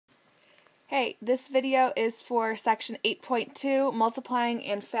Hey, this video is for section 8.2, multiplying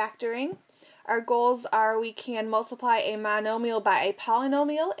and factoring. Our goals are we can multiply a monomial by a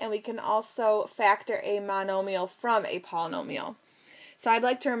polynomial, and we can also factor a monomial from a polynomial. So I'd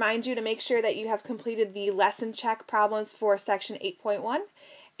like to remind you to make sure that you have completed the lesson check problems for section 8.1,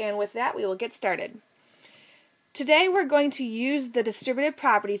 and with that we will get started. Today we're going to use the distributive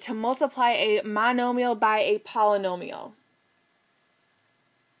property to multiply a monomial by a polynomial.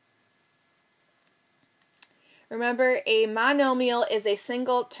 Remember, a monomial is a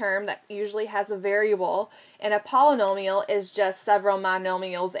single term that usually has a variable, and a polynomial is just several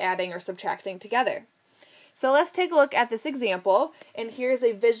monomials adding or subtracting together. So let's take a look at this example, and here's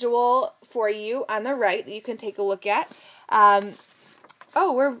a visual for you on the right that you can take a look at.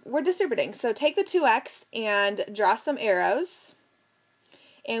 We're distributing. So take the 2x and draw some arrows,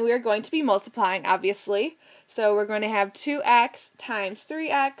 and we are going to be multiplying, obviously. So we're going to have 2x times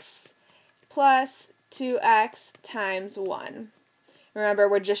 3x plus 2x times 1. Remember,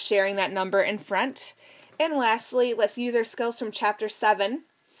 we're just sharing that number in front. And lastly, let's use our skills from chapter 7.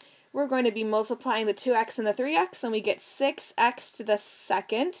 We're going to be multiplying the 2x and the 3x, and we get 6x to the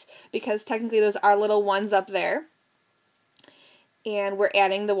second, because technically those are little ones up there. And we're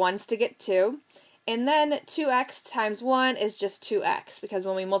adding the ones to get 2. And then 2x times 1 is just 2x, because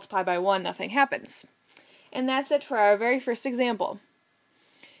when we multiply by 1, nothing happens. And that's it for our very first example.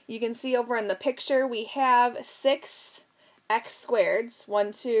 You can see over in the picture we have 6x squareds.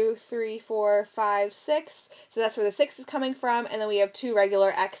 1, 2, 3, 4, 5, 6. So that's where the 6 is coming from, and then we have 2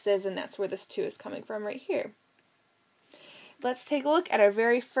 regular x's, and that's where this 2 is coming from right here. Let's take a look at our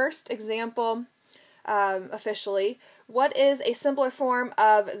very first example officially. What is a simpler form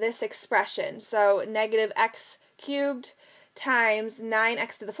of this expression? So negative x cubed times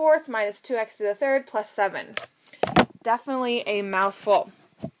 9x to the fourth minus 2x to the third plus 7. Definitely a mouthful.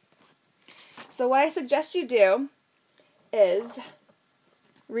 So what I suggest you do is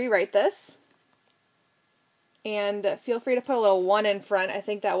rewrite this, and feel free to put a little 1 in front. I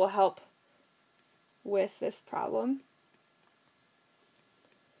think that will help with this problem.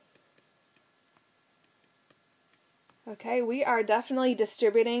 Okay, we are definitely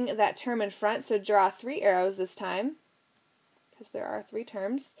distributing that term in front, so draw 3 arrows this time, because there are 3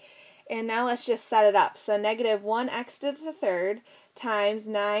 terms. And now let's just set it up. So negative 1x to the third times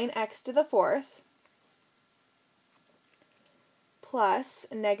 9x to the fourth plus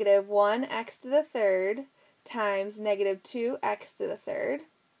negative 1x to the third times negative 2x to the third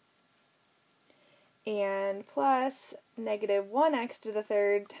and plus negative 1x to the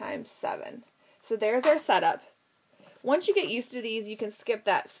third times 7. So there's our setup. Once you get used to these, you can skip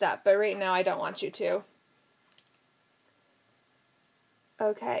that step, but right now I don't want you to.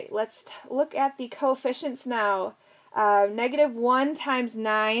 Okay, let's look at the coefficients now. Negative 1 times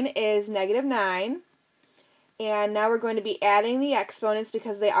 9 is negative 9. And now we're going to be adding the exponents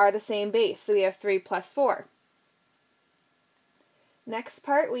because they are the same base. So we have 3 plus 4. Next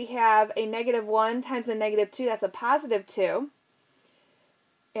part, we have a negative 1 times a negative 2. That's a positive 2.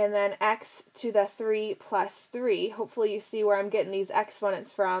 And then x to the 3 plus 3. Hopefully you see where I'm getting these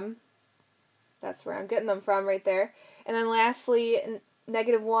exponents from. That's where I'm getting them from right there. And then lastly,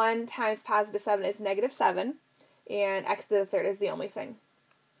 negative 1 times positive 7 is negative 7, and x to the third is the only thing,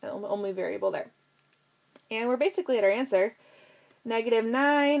 the only variable there. And we're basically at our answer. Negative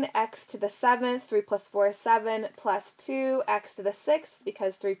 9, x to the 7th, 3 plus 4 is 7, plus 2, x to the 6th,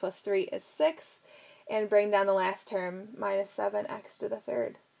 because 3 plus 3 is 6, and bring down the last term, minus 7x to the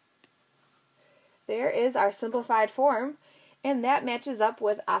third. There is our simplified form, and that matches up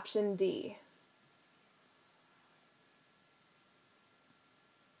with option D.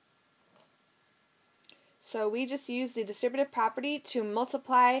 So we just used the distributive property to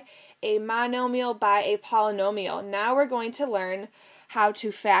multiply a monomial by a polynomial. Now we're going to learn how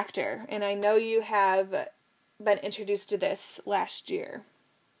to factor, and I know you have been introduced to this last year.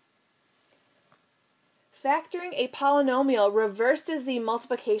 Factoring a polynomial reverses the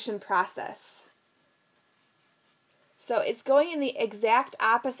multiplication process. So it's going in the exact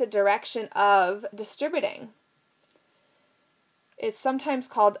opposite direction of distributing. It's sometimes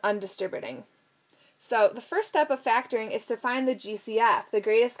called undistributing. So the first step of factoring is to find the GCF, the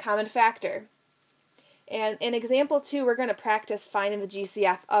greatest common factor. And in example 2, we're going to practice finding the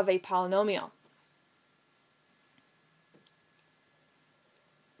GCF of a polynomial.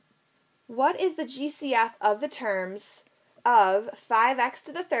 What is the GCF of the terms of 5x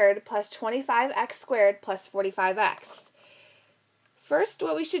to the third plus 25x squared plus 45x? First,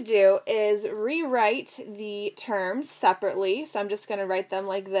 what we should do is rewrite the terms separately. So I'm just going to write them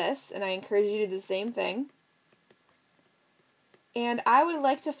like this, and I encourage you to do the same thing. and I would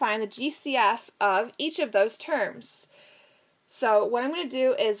like to find the GCF of each of those terms. So what I'm going to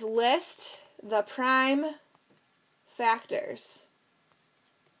do is list the prime factors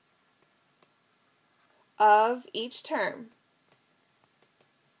of each term.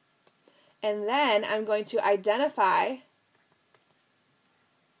 And then I'm going to identify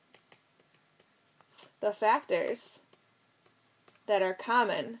the factors that are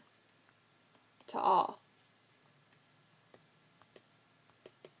common to all.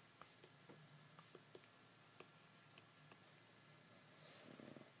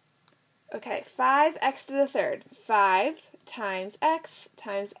 Okay, 5x to the third. 5 times x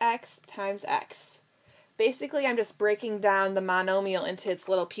times x times x. Basically, I'm just breaking down the monomial into its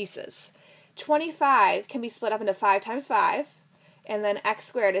little pieces. 25 can be split up into 5 times 5, and then x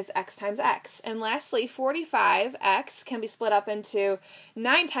squared is x times x. And lastly, 45x can be split up into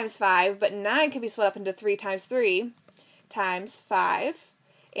 9 times 5, but 9 can be split up into 3 times 3 times 5.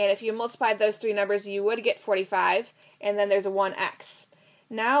 And if you multiplied those three numbers, you would get 45, and then there's a 1x.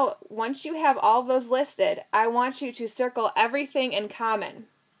 Now, once you have all of those listed, I want you to circle everything in common.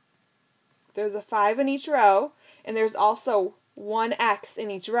 There's a 5 in each row, and there's also 1x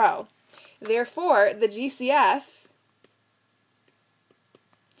in each row. Therefore, the GCF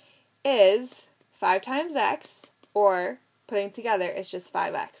is 5 times x, or putting together, it's just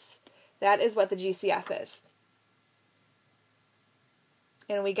 5x. That is what the GCF is.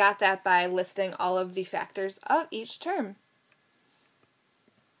 And we got that by listing all of the factors of each term.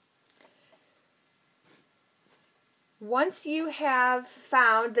 Once you have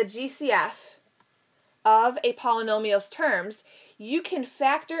found the GCF of a polynomial's terms, you can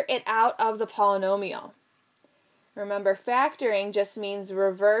factor it out of the polynomial. Remember, factoring just means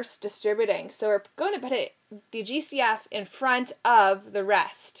reverse distributing. So we're going to put the GCF in front of the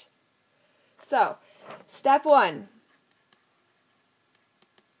rest. So, step 1.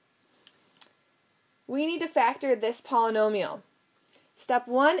 We need to factor this polynomial. Step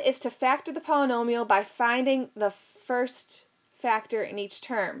 1 is to factor the polynomial by finding the first factor in each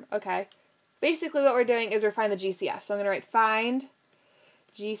term. Okay, basically what we're doing is we're finding the GCF. So I'm going to write find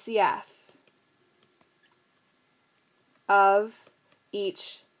GCF of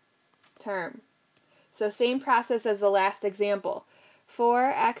each term. So same process as the last example.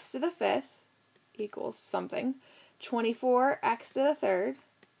 4x to the fifth equals something, 24x to the third,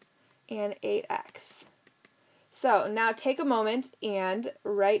 and 8x. So now take a moment and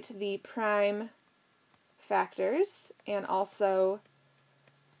write the prime factors and also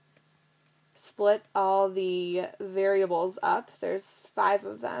split all the variables up. There's 5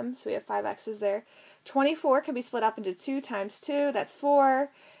 of them, so we have 5 x's there. 24 can be split up into 2 times 2, that's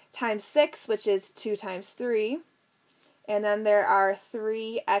 4, times 6, which is 2 times 3. And then there are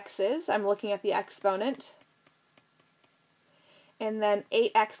 3 x's. I'm looking at the exponent. And then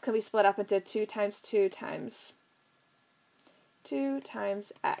 8x can be split up into 2 times 2 times 2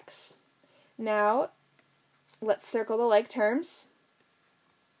 times x. Now, let's circle the like terms.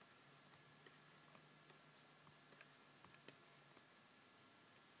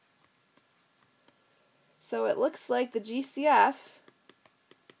 So it looks like the GCF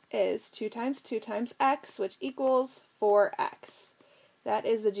is 2 times 2 times x, which equals 4x. That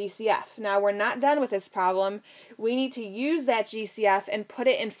is the GCF. Now, we're not done with this problem. We need to use that GCF and put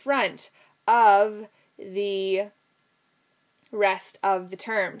it in front of the rest of the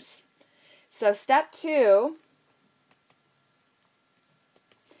terms. So step 2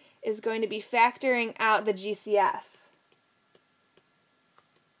 is going to be factoring out the GCF.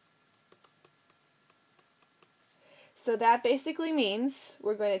 So that basically means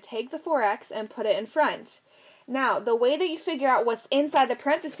we're going to take the 4x and put it in front. Now, the way that you figure out what's inside the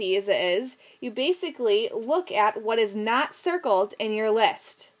parentheses is you basically look at what is not circled in your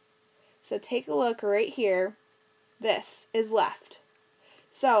list. So take a look right here. This is left.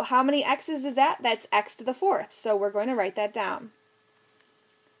 So how many x's is that? That's x to the fourth. So we're going to write that down.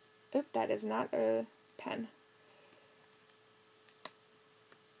 Oop, that is not a pen.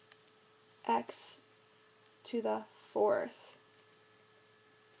 X to the fourth.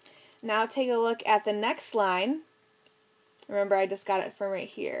 Now take a look at the next line. Remember, I just got it from right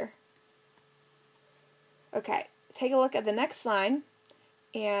here. Okay, take a look at the next line,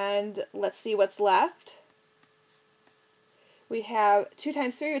 and let's see what's left. We have 2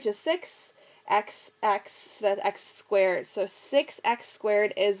 times 3, which is 6, x, so that's x squared. So 6x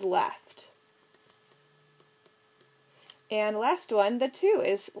squared is left. And last one, the 2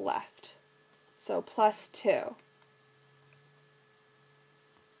 is left. So plus 2.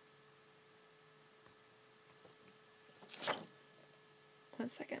 One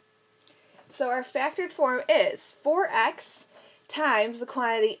second. So our factored form is 4x times the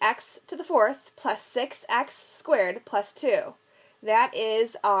quantity x to the fourth plus 6x squared plus 2. That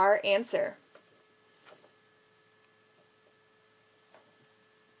is our answer.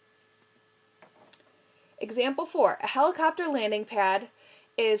 Example 4. A helicopter landing pad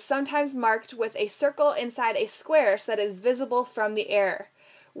is sometimes marked with a circle inside a square so that it is visible from the air.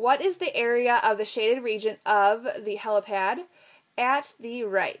 What is the area of the shaded region of the helipad at the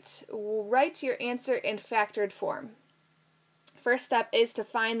right? Write your answer in factored form. First step is to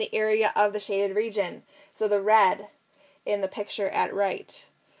find the area of the shaded region. So the red in the picture at right.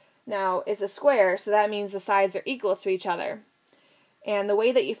 Now it's a square, so that means the sides are equal to each other. And the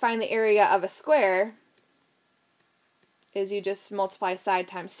way that you find the area of a square is you just multiply side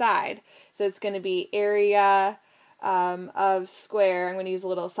times side. So it's going to be area of square, I'm going to use a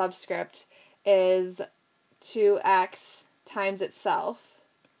little subscript, is 2x times itself.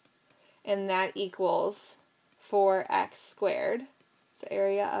 And that equals 4x squared. So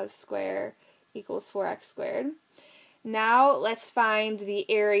area of square equals 4x squared. Now let's find the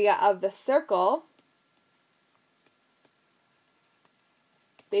area of the circle.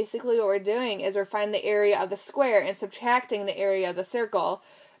 Basically what we're doing is we're finding the area of the square and subtracting the area of the circle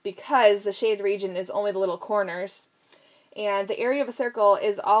because the shaded region is only the little corners. And the area of a circle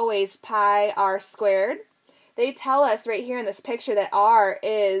is always pi r squared. They tell us right here in this picture that r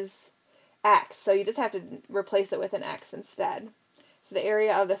is x, so you just have to replace it with an x instead. So the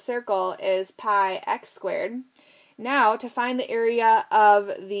area of the circle is pi x squared. Now, to find the area of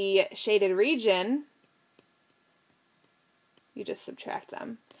the shaded region, you just subtract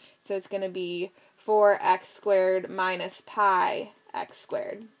them. So it's going to be 4x squared minus pi x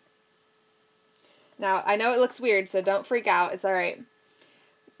squared. Now, I know it looks weird, so don't freak out. It's all right.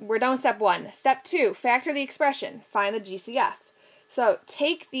 We're done with step 1. Step 2, factor the expression. Find the GCF. So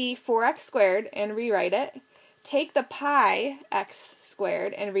take the 4x squared and rewrite it. Take the pi x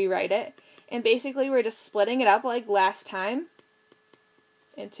squared and rewrite it. And basically we're just splitting it up like last time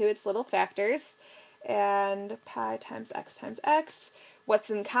into its little factors. And pi times x. What's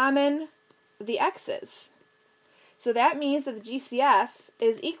in common? The x's. So that means that the GCF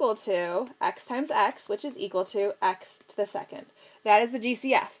is equal to x times x, which is equal to x to the second. That is the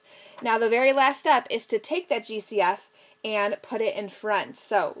GCF. Now the very last step is to take that GCF and put it in front.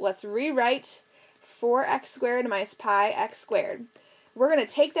 So let's rewrite 4x squared minus pi x squared. We're going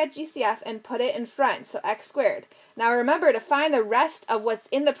to take that GCF and put it in front, so x squared. Now remember, to find the rest of what's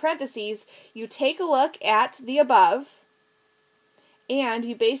in the parentheses, you take a look at the above, and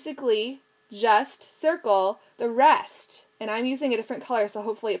you basically just circle the rest. And I'm using a different color, so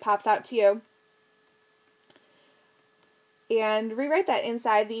hopefully it pops out to you. And rewrite that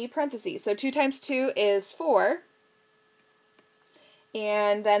inside the parentheses. So 2 times 2 is 4.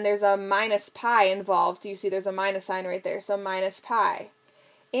 And then there's a minus pi involved. You see there's a minus sign right there, so minus pi.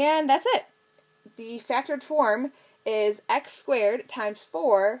 And that's it. The factored form is x squared times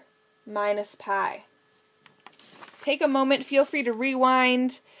 4 minus pi. Take a moment, feel free to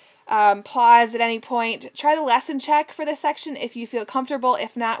rewind, pause at any point. Try the lesson check for this section if you feel comfortable.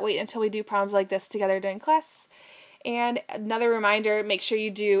 If not, wait until we do problems like this together during class. And another reminder, make sure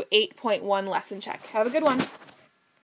you do 8.1 lesson check. Have a good one.